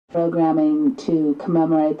Programming to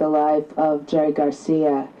commemorate the life of Jerry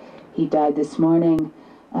Garcia. He died this morning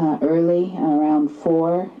early, around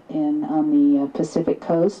 4 on the Pacific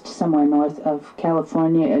Coast, somewhere north of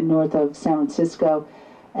California, north of San Francisco,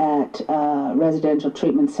 at a residential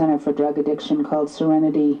treatment center for drug addiction called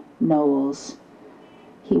Serenity Knolls.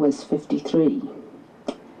 He was 53.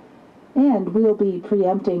 And we'll be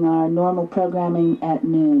preempting our normal programming at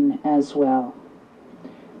noon as well.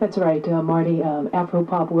 That's right, Marty.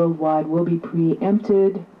 Afropop Worldwide will be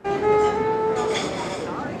preempted.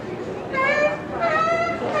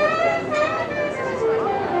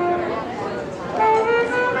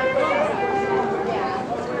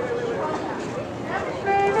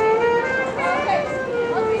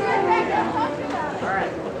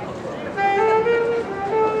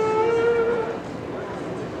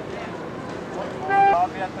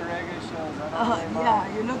 Yeah,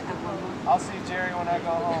 you looked at one. I'll see Jerry when I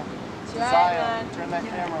go home. Zion, turn that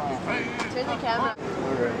camera on. Turn the camera.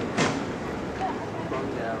 Alright.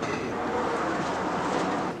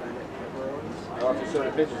 I love the sort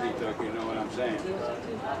of pictures he took, you know what I'm saying?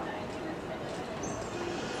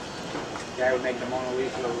 Guy would make the Mona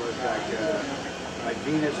Lisa look like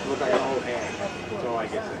Venus look like an old hag. That's all I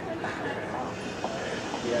can say.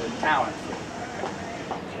 He had a talent.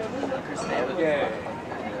 Okay.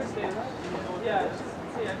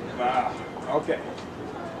 Wow. Okay.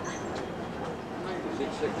 6'6".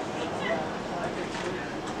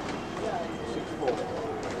 6'4".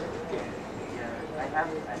 I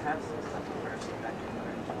have some stuff in person that can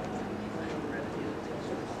learn.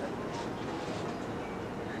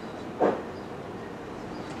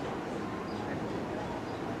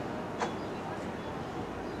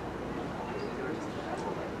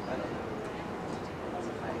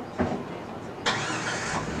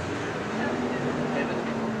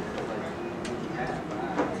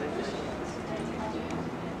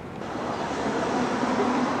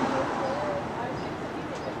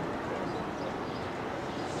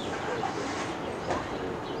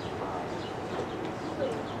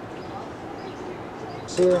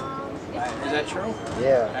 Here? Is that true?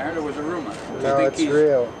 Yeah. I heard it was a rumor. No, it's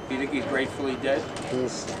real. Do you think he's gratefully dead?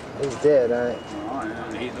 He's dead. Oh,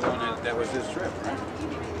 and he's the one that was his trip, right?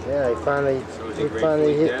 Yeah, he finally. So is he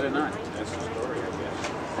gratefully dead or not? That's the story, I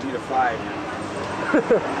guess. I need a 5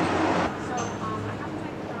 now.